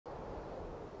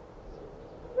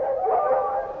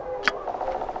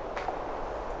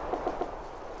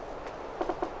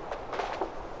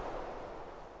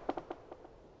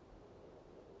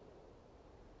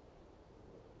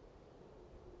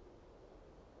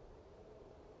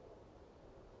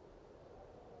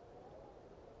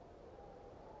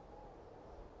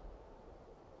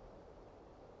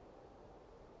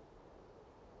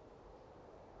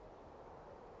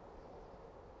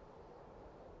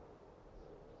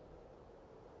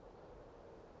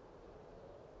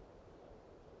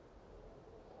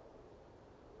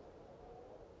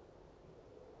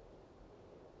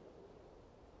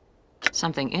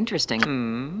Something interesting.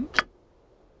 Hmm?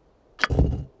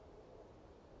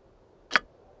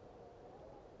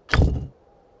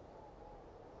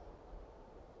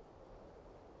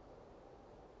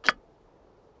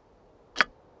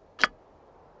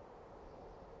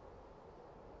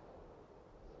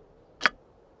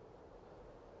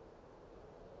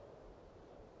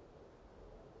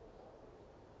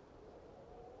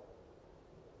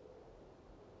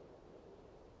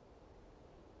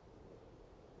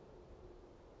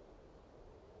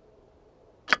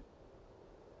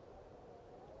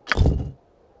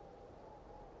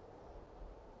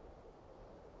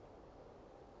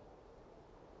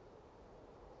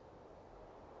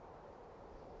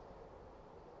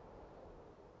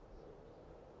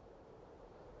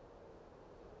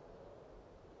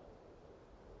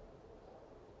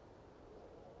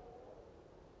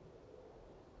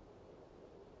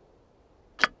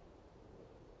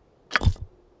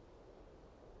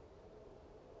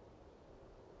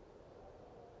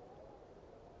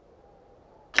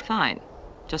 Fine.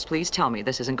 Just please tell me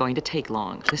this isn't going to take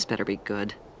long. This better be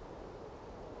good.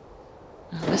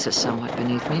 This is somewhat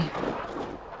beneath me.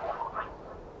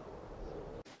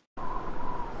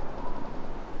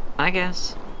 I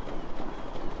guess.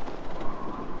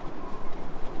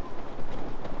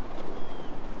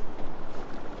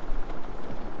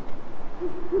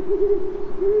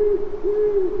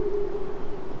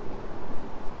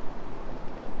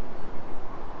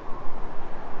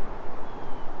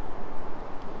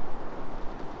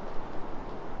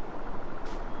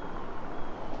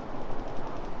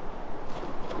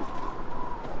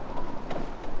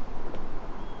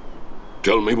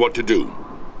 Tell me what to do.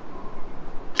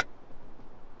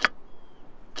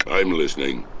 I'm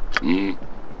listening.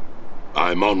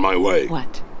 I'm on my way.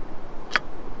 What?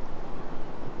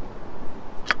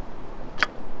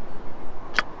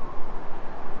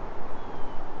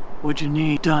 What you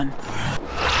need done?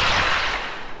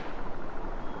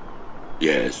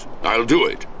 Yes, I'll do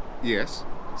it. Yes,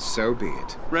 so be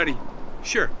it. Ready.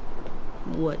 Sure.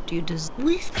 What do you does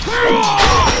with?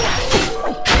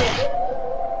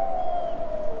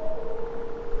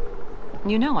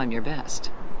 You know I'm your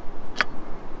best.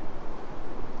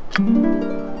 Victory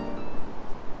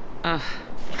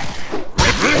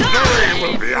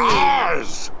will be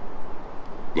ours!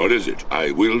 What is it?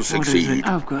 I will succeed. What is it?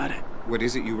 I've got it. What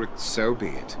is it you were? So be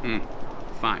it.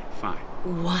 Fine, fine.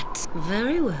 What?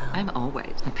 Very well. I'm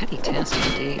always a petty task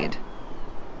indeed.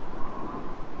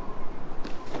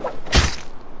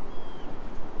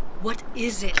 What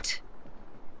is it?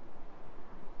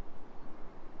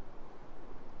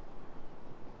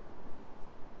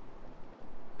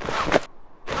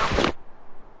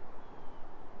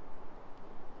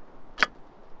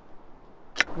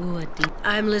 What do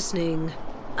I'm listening.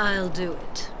 I'll do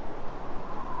it.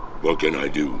 What can I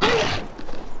do?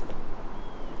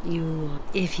 You,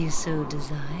 if you so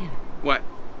desire. What?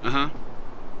 Uh-huh.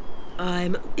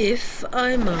 I'm, if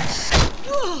I must.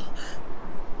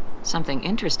 Something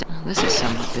interesting. This is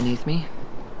somewhat beneath me.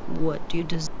 What do you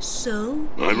desire? So?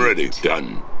 I'm ready.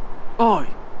 Done. Oi.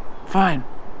 Fine.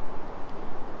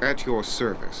 At your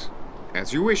service.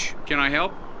 As you wish. Can I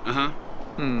help? Uh-huh.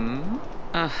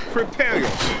 Prepare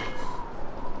yourself.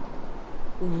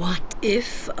 What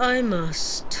if I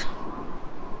must?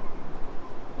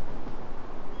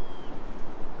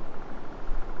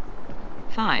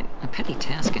 Fine. A petty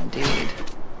task indeed.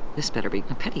 This better be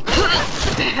a petty task.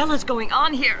 What the hell is going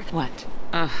on here? What?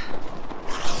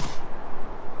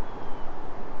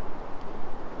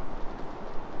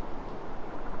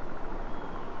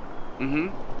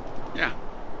 Yeah.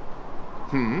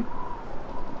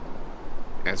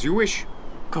 As you wish.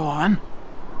 Go on.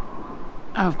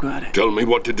 I've got it. Tell me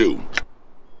what to do.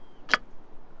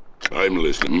 I'm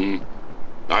listening.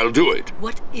 I'll do it.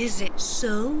 What is it?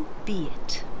 So be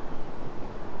it.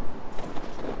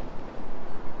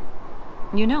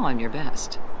 You know I'm your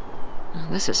best.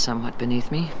 This is somewhat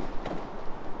beneath me.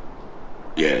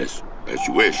 Yes, as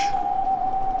you wish.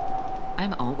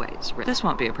 I'm always ready. This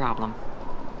won't be a problem.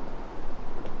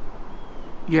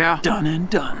 Yeah. Done and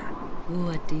done.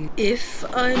 What do you... If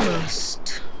I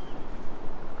must.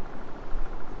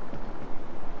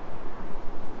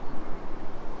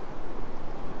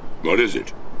 What is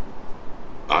it?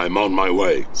 I'm on my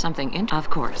way. Something of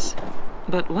course.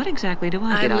 But what exactly do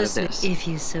I get out of this? If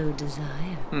you so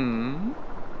desire.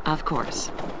 Of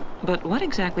course. But what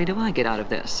exactly do I get out of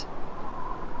this?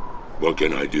 What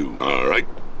can I do? All right.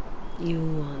 You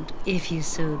want, if you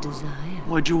so desire.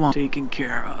 What you want taken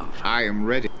care of? I am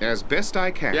ready. As best I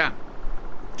can. Yeah.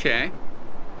 Okay.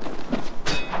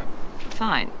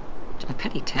 Fine. A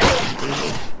petty task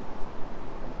indeed.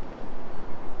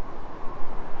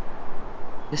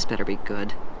 This better be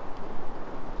good.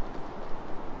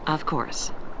 Of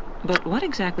course. But what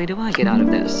exactly do I get out of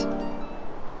this?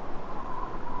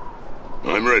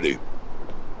 I'm ready.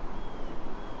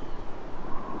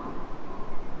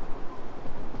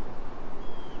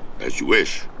 As you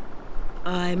wish.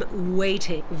 I'm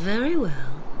waiting. Very well.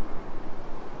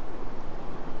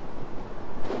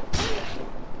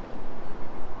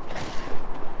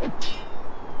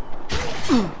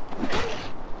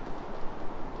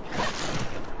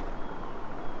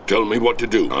 Tell me what to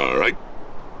do, all right?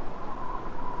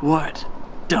 What?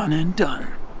 Done and done.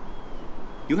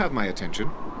 You have my attention.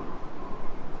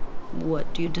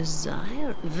 What do you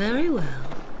desire? Very well.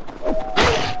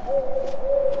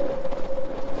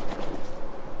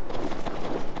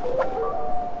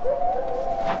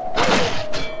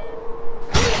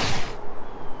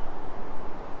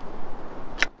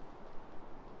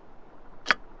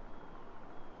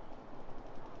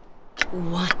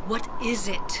 What is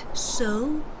it?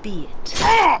 So be it.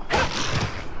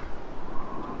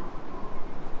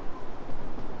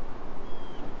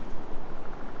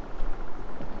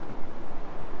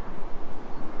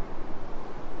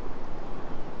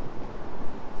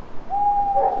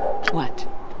 What?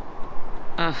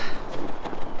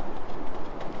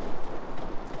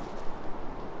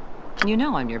 You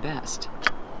know I'm your best.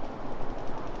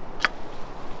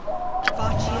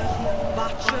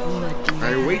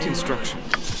 I await instruction.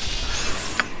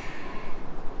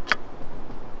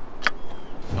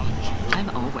 I'm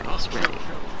always ready.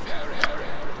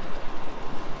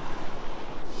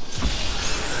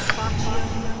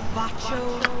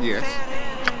 Yes.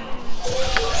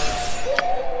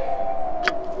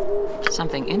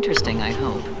 Something interesting, I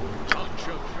hope.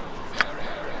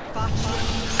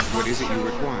 What is it you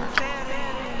require?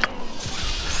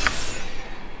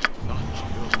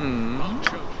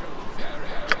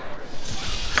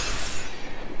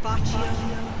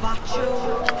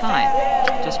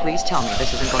 Fine. Just please tell me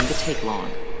this isn't going to take long.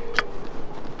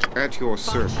 At your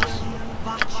service.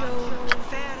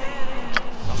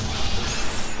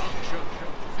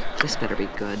 This better be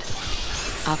good.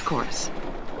 Of course.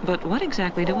 But what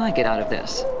exactly do I get out of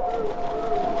this?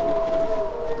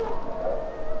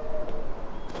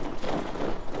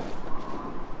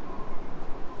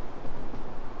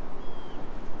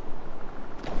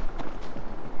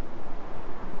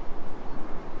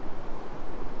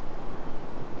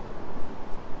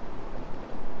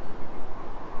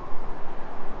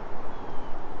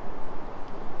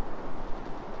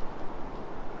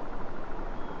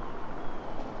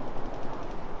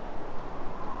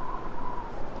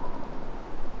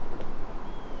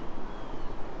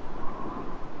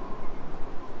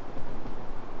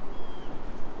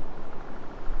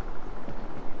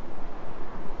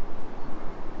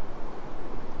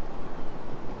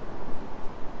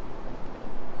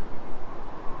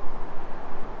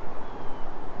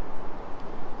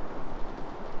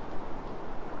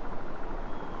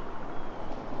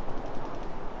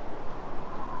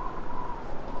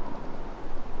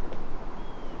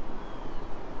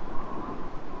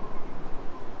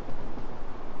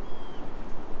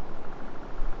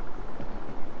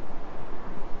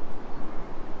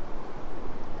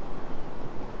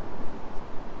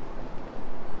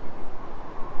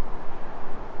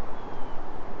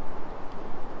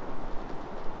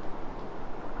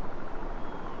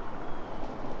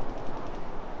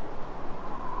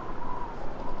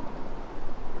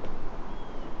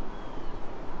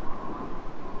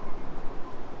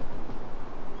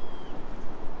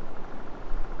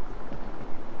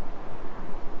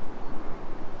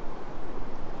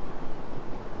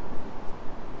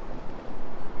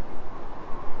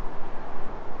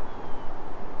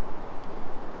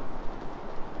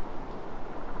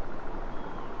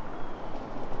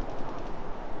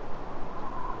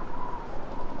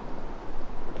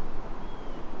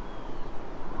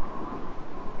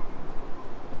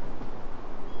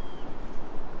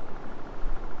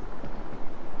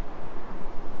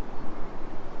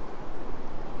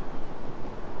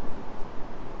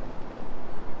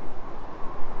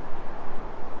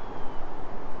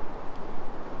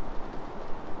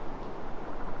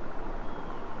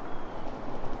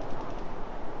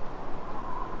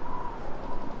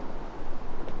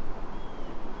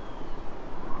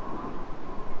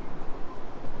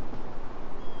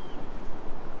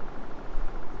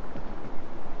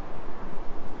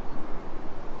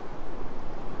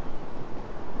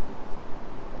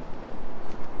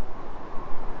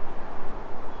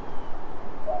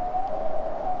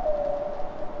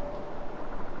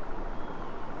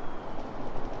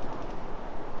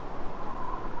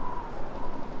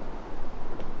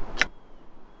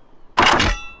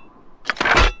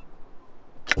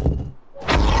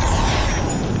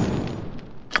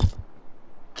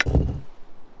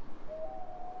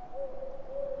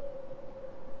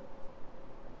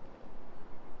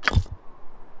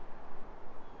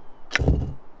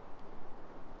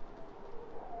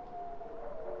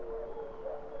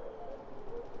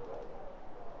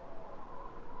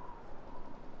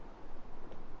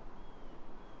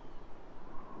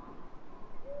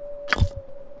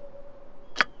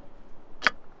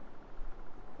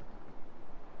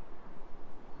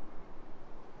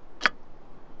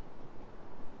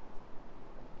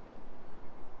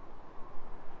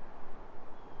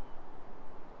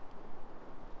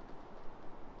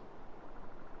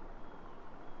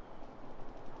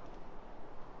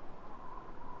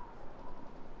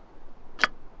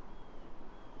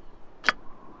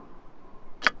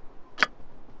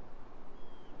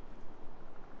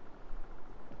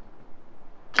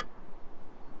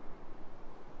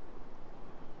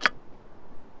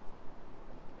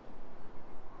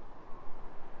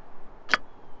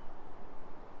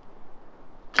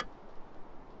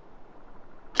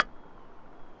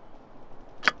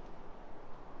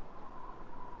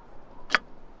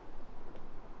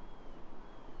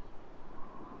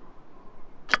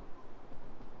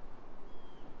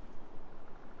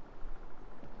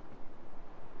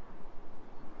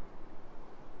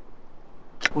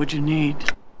 What'd you need?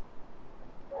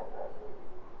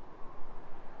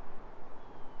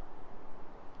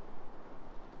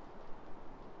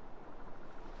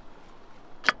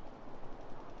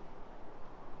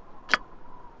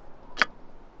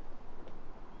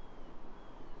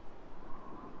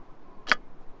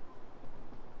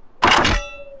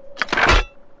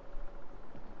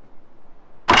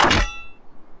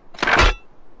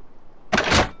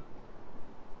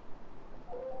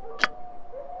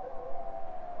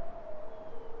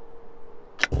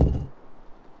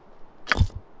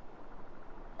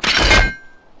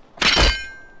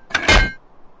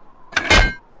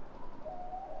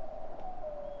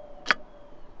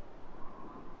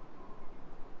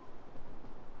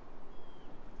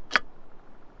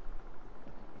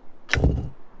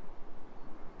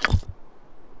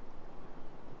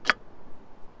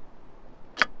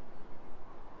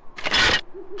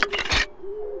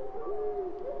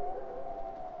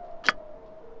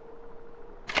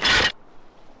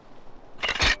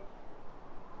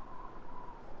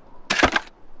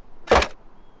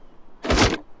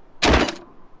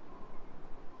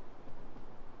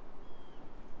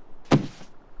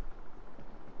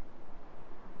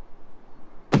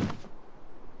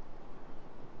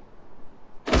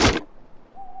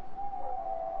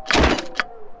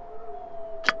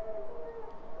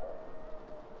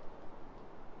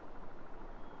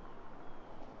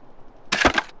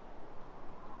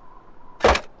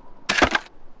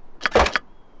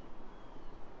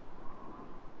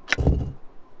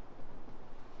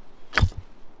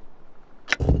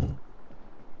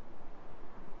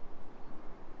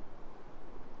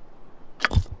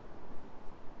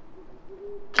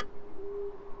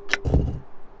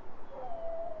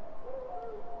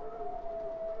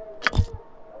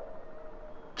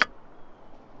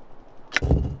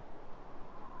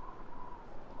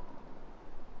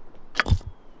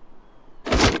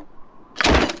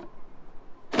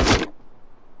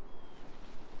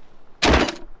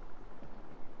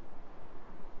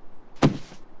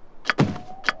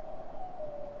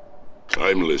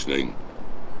 I'm listening.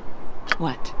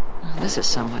 What? This is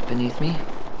somewhat beneath me.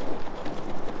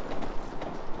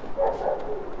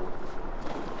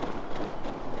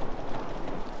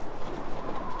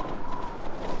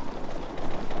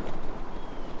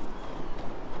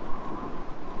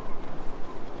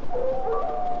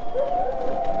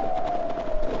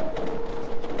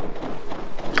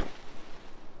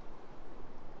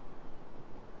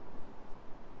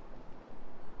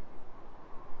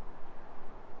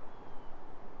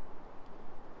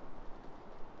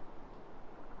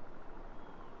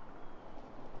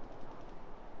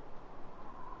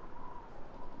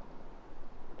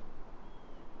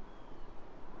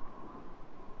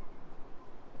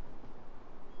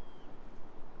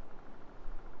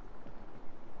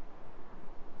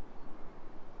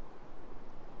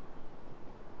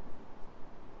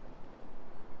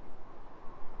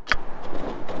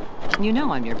 You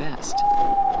know I'm your best.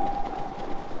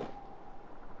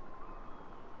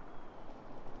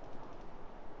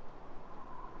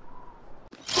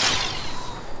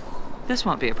 This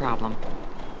won't be a problem.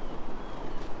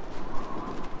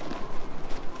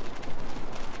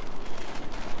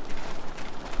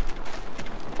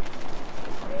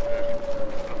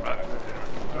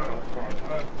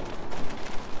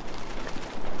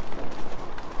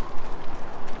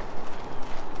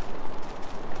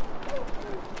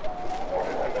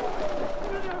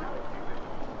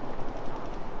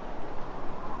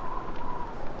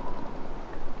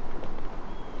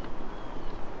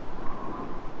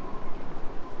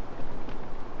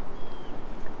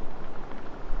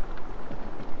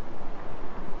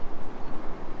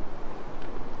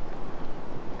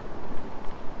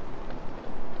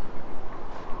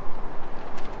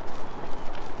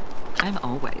 I'm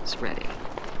always ready.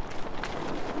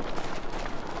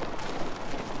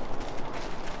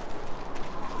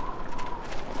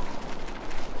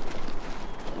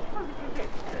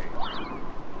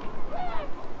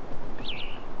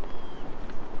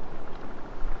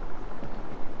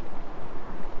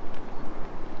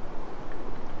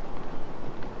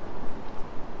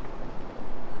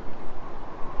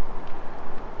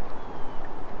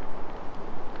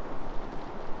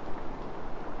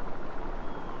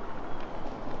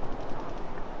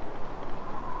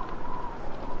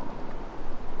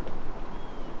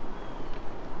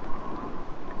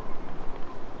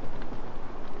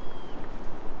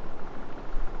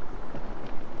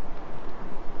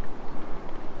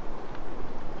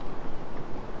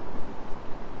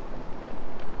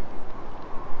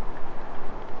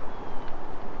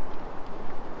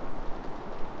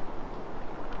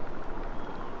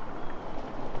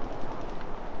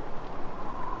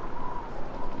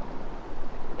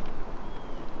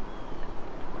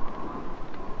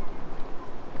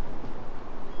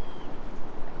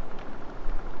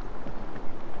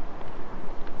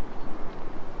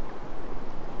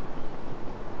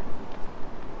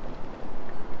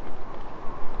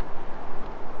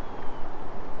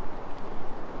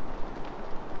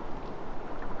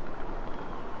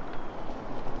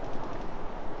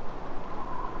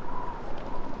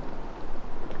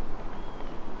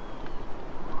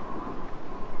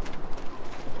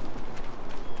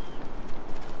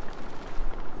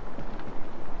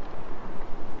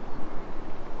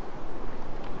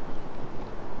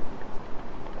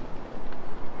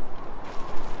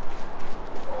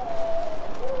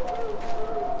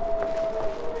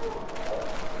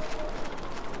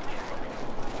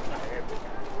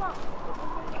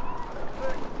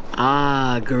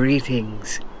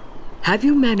 Greetings. Have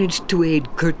you managed to aid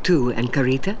Kurtu and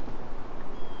Karita?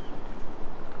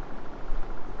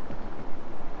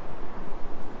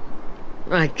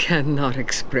 I cannot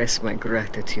express my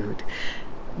gratitude,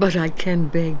 but I can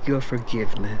beg your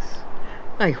forgiveness.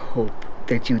 I hope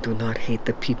that you do not hate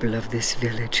the people of this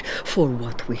village for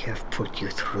what we have put you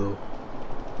through.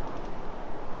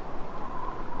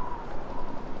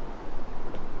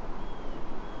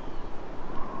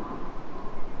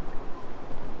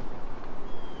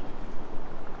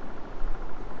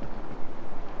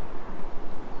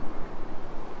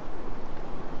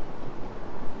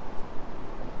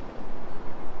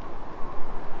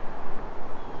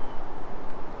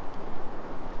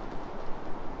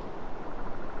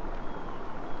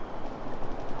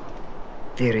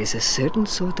 There is a certain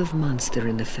sort of monster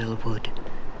in the Fellwood,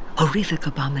 horrific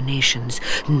abominations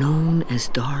known as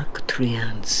Dark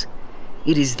Treants.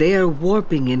 It is their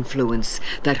warping influence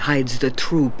that hides the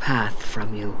true path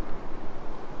from you.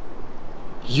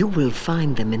 You will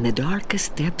find them in the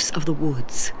darkest depths of the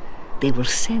woods. They will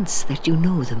sense that you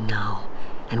know them now,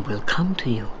 and will come to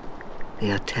you.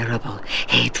 They are terrible,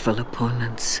 hateful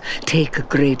opponents. Take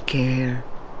great care.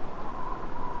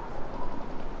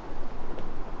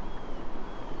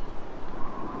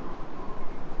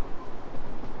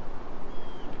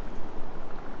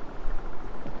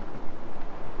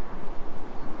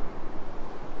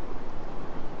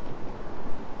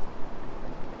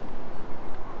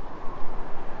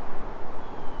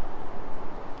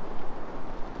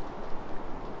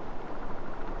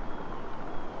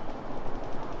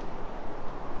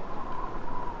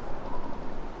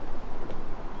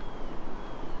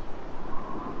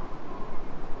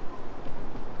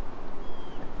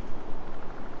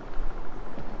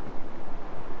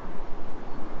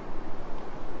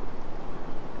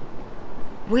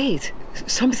 Wait,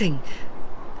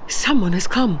 someone has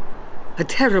come. A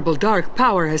terrible dark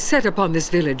power has set upon this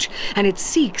village, and it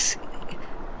seeks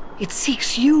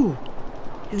you.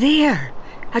 There,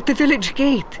 at the village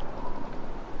gate.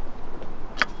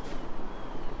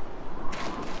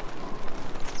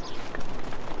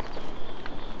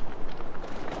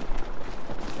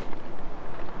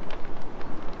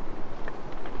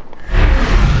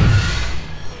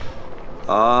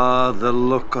 Ah, the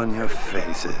look on your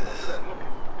faces.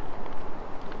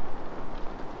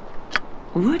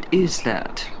 What is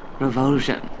that?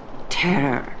 Revulsion,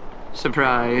 terror,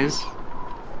 surprise?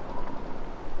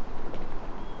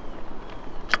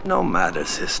 No matter,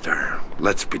 sister.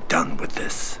 Let's be done with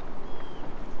this.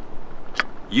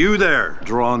 You there,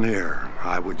 draw near.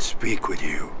 I would speak with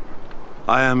you.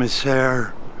 I am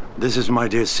Isair. This is my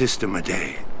dear sister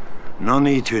Madae. No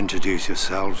need to introduce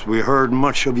yourselves. We heard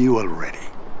much of you already.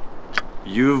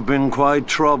 You've been quite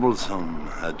troublesome,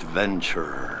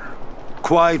 adventurer.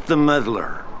 Quite the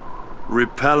meddler.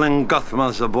 Repelling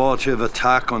Guthma's abortive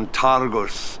attack on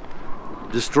Targus.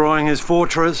 Destroying his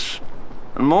fortress.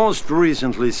 And most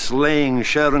recently slaying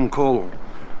Sharon Cole.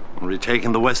 And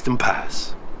retaking the Western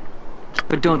Pass.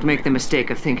 But don't make the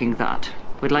mistake of thinking that.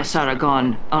 With Lysara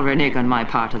gone, I'll renege on my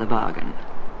part of the bargain.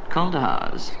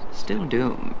 Kaldahar's still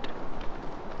doomed.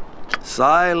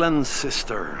 Silence,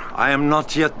 sister. I am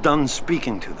not yet done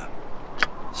speaking to them.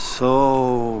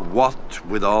 So, what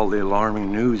with all the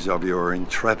alarming news of your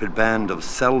intrepid band of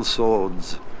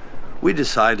sellswords, we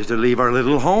decided to leave our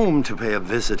little home to pay a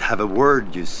visit, have a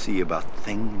word, you see, about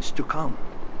things to come.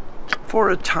 For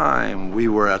a time, we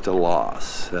were at a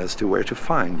loss as to where to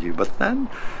find you, but then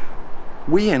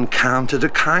we encountered a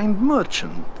kind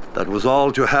merchant that was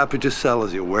all too happy to sell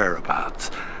us your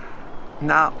whereabouts.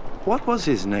 Now, what was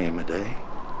his name, Madae?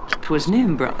 'Twas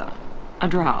Nim, brother. A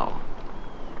drow.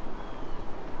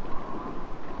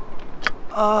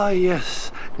 Ah, yes,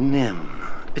 Nim.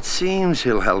 It seems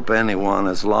he'll help anyone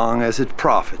as long as it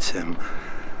profits him.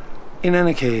 In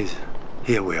any case,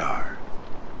 here we are.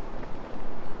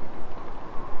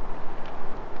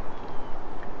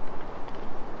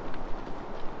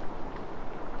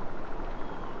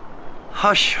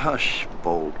 Hush, hush,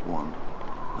 bold one.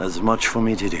 There's much for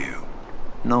me to do.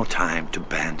 No time to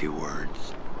bandy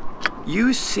words.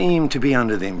 You seem to be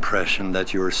under the impression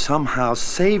that you're somehow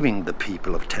saving the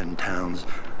people of 10 towns,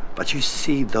 but you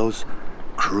see, those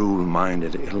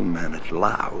cruel-minded, ill-mannered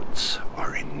louds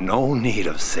are in no need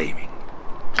of saving.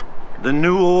 The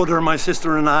new order my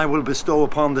sister and I will bestow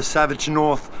upon the savage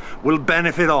north will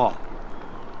benefit all.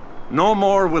 No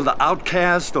more will the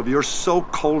outcast of your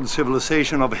so-called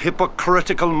civilization of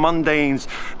hypocritical mundanes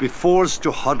be forced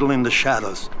to huddle in the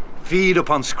shadows, feed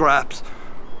upon scraps,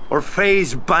 or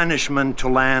face banishment to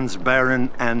lands barren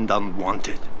and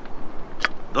unwanted.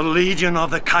 The Legion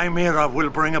of the Chimera will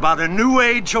bring about a new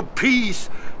age of peace,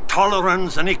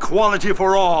 tolerance and equality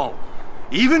for all.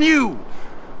 Even you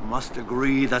must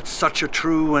agree that such a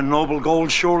true and noble goal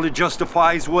surely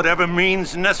justifies whatever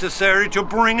means necessary to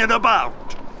bring it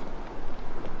about.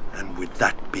 And with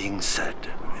that being said,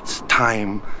 it's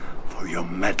time for your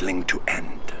meddling to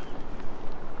end.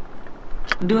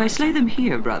 Do I slay them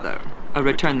here, brother, or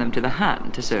return them to the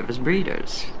hand to serve as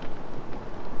breeders?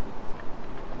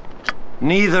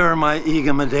 Neither, my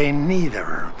eager Madae,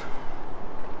 neither.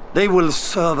 They will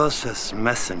serve us as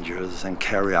messengers and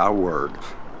carry our word,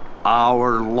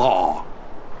 our law,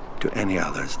 to any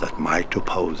others that might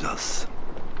oppose us.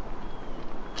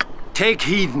 Take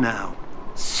heed now.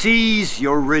 Cease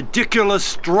your ridiculous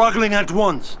struggling at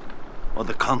once, or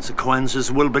the consequences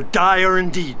will be dire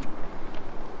indeed.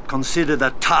 Consider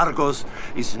that Targos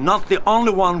is not the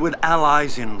only one with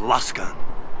allies in Luskan.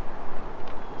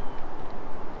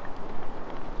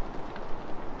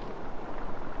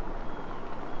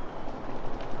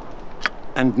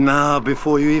 And now,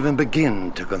 before you even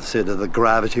begin to consider the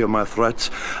gravity of my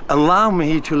threats, allow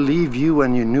me to leave you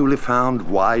and your newly found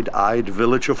wide-eyed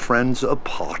village of friends a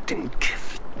parting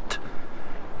gift.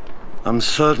 I'm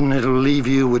certain it'll leave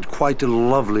you with quite a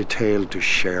lovely tale to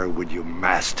share with your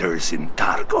masters in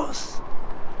Targos.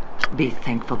 Be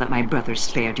thankful that my brother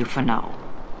spared you for now.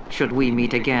 Should we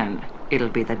meet again, it'll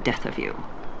be the death of you.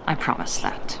 I promise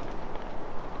that.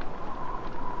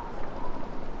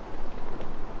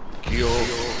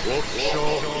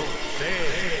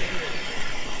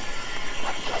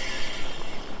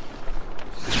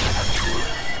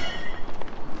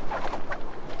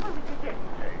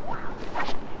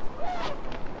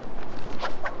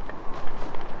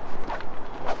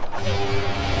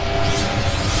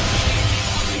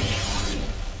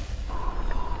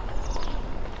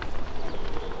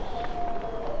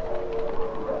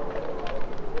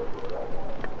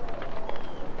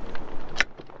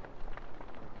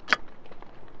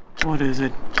 What is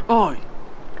it? Oi!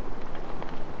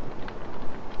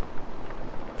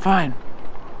 Fine.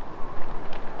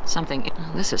 Something...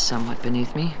 This is somewhat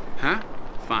beneath me. Huh?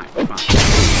 Fine.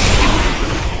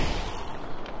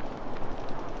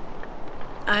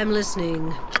 I'm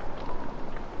listening.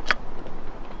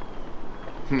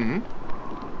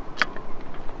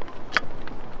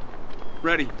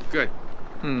 Ready. Good.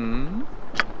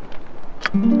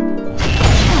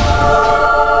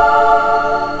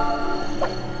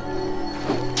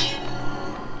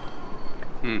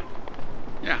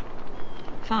 Yeah.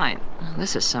 Fine.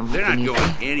 This is somewhat They're not beneath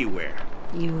going me. anywhere.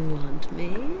 You want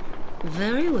me?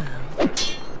 Very well.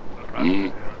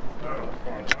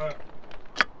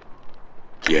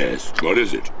 Yes, what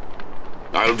is it?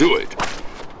 I'll do it.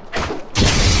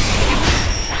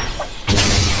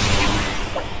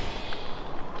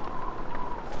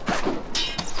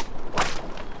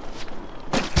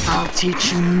 I'll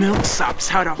teach you milksops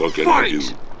how to What can fight! I do?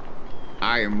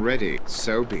 I am ready,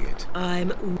 so be it.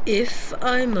 If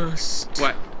I must.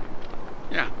 What?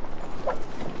 Yeah.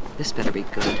 This better be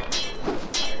good.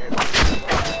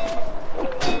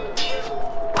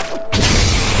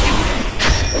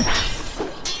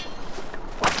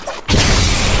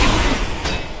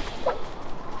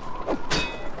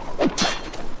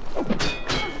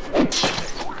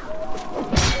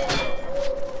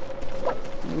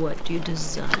 What do you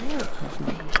desire of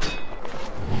me?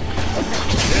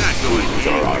 They're not going Humans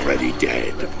are already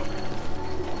dead.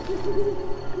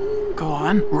 Go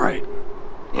on. Right.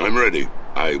 I'm ready.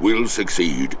 I will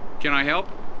succeed. Can I help?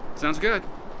 Sounds good.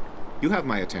 You have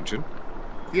my attention.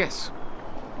 Yes.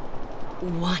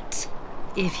 What,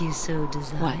 if you so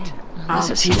desire? What? I'll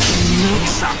This teach is you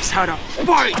milksops how to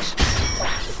fight!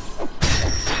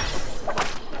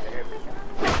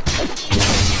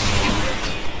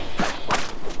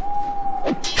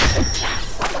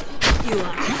 You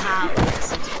are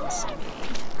powerless against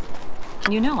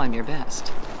me. You know I'm your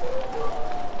best.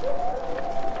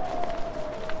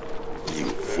 You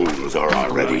fools are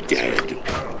already dead.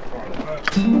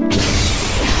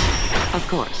 Of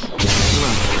course.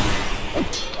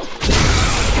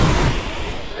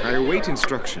 I await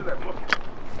instruction.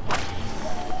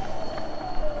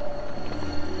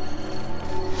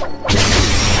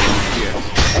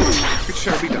 Yes. It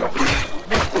shall be done.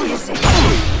 Is it?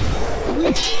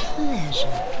 With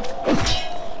pleasure.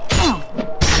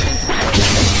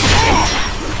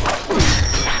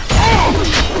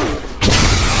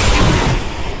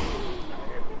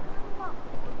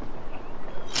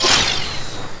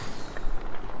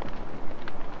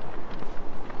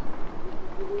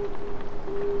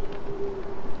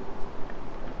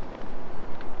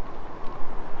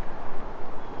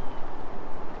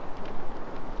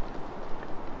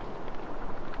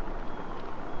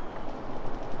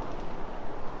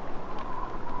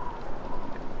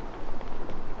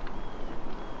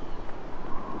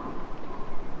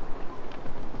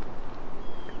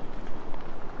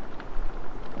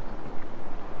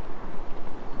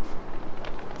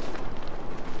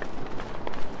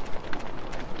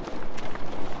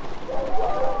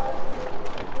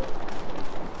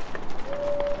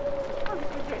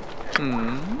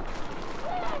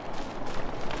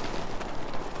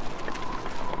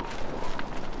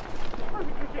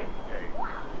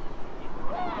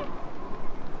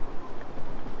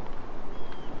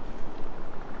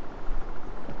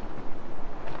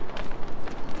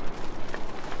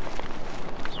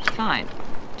 Fine.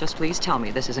 Just please tell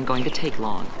me this isn't going to take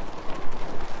long.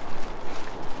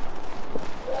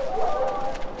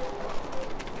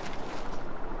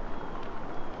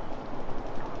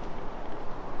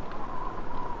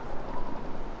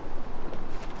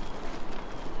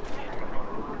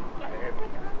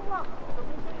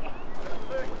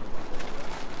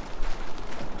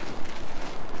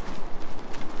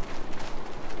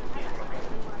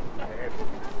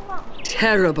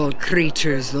 Terrible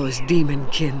creatures, those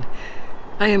demonkin.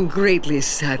 I am greatly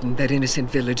saddened that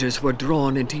innocent villagers were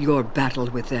drawn into your battle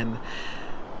with them.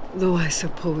 Though I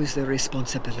suppose the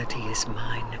responsibility is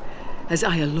mine, as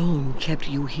I alone kept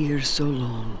you here so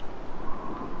long.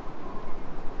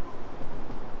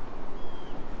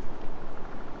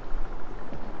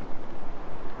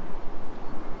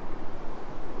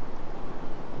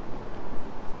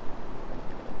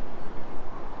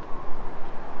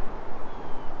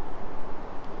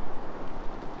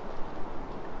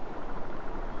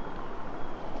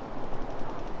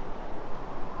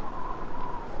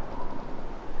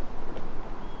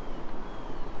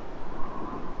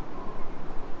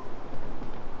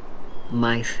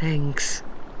 My thanks.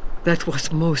 That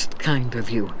was most kind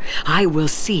of you. I will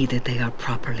see that they are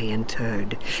properly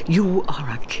interred. You are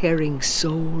a caring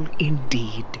soul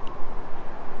indeed.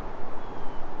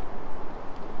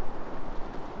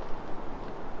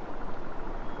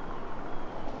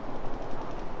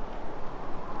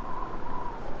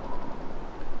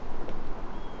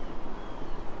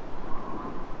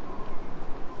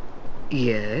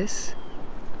 Yes?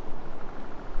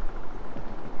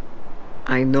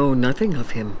 I know nothing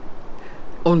of him.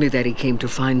 Only that he came to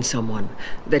find someone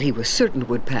that he was certain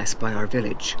would pass by our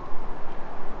village.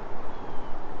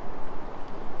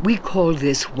 We call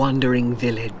this Wandering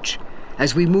Village,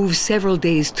 as we move several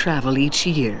days' travel each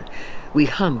year. We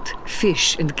hunt,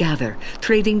 fish, and gather,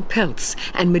 trading pelts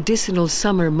and medicinal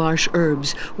summer marsh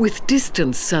herbs with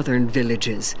distant southern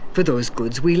villages for those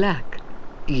goods we lack.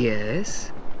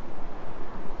 Yes?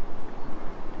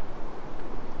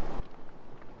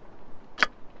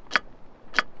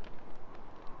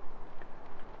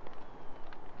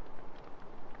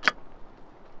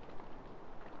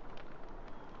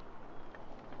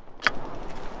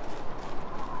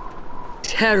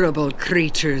 Terrible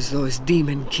creatures, those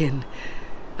demonkin.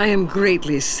 I am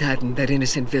greatly saddened that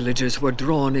innocent villagers were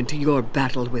drawn into your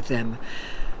battle with them.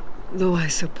 Though I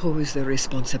suppose the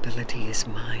responsibility is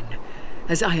mine,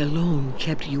 as I alone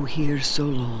kept you here so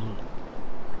long.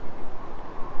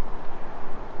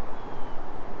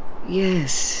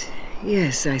 Yes,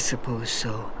 I suppose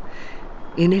so.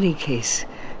 In any case,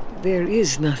 there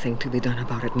is nothing to be done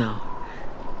about it now.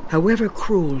 However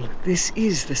cruel, this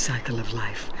is the cycle of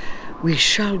life. We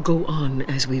shall go on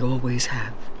as we always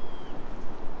have.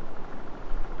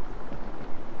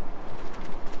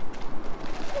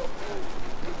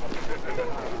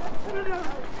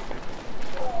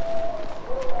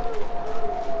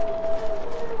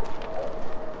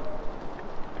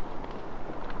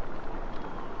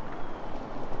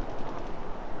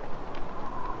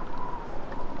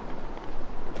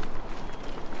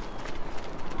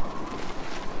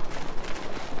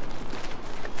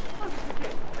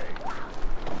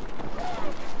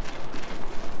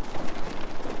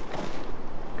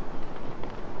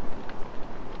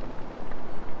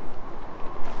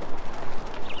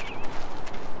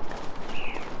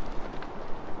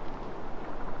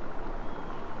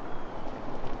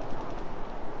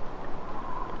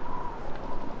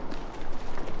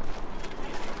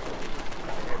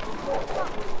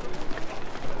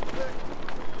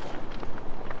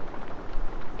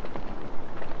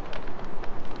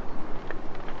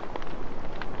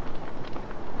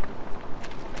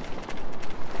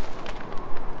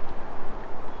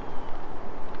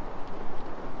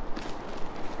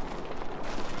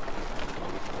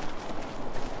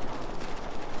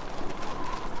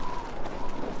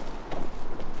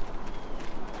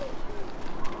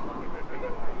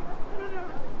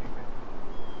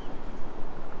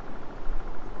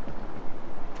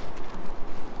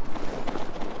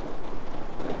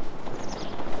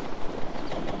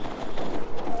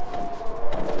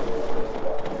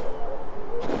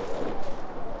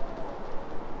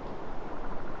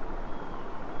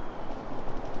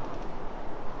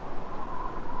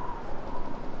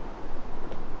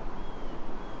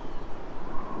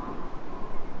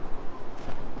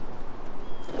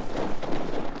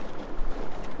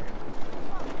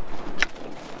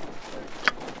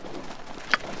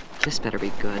 This better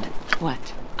be good.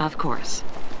 What? Of course.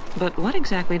 But what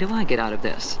exactly do I get out of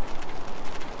this?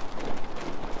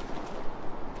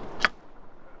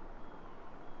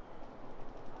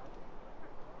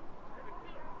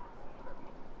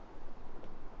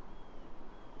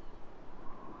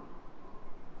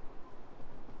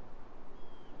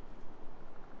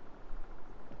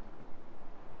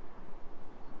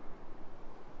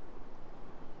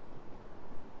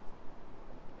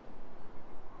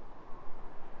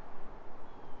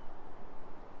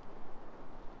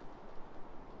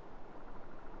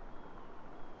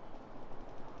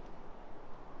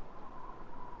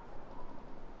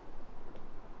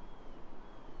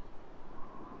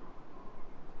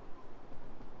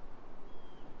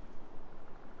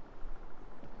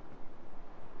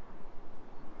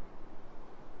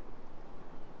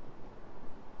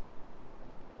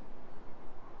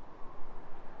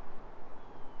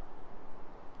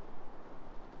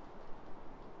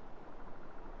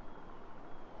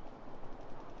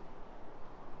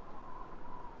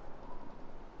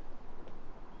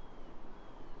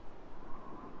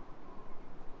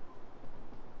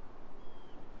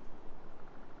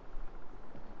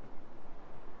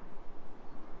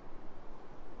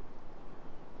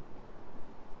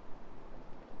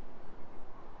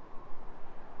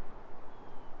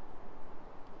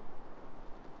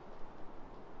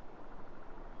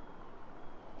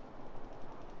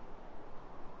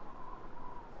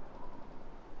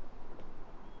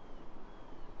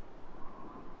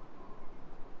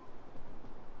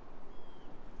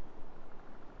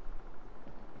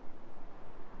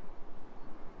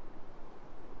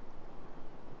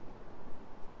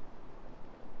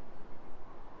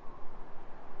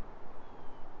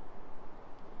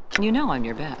 You know I'm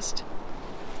your best.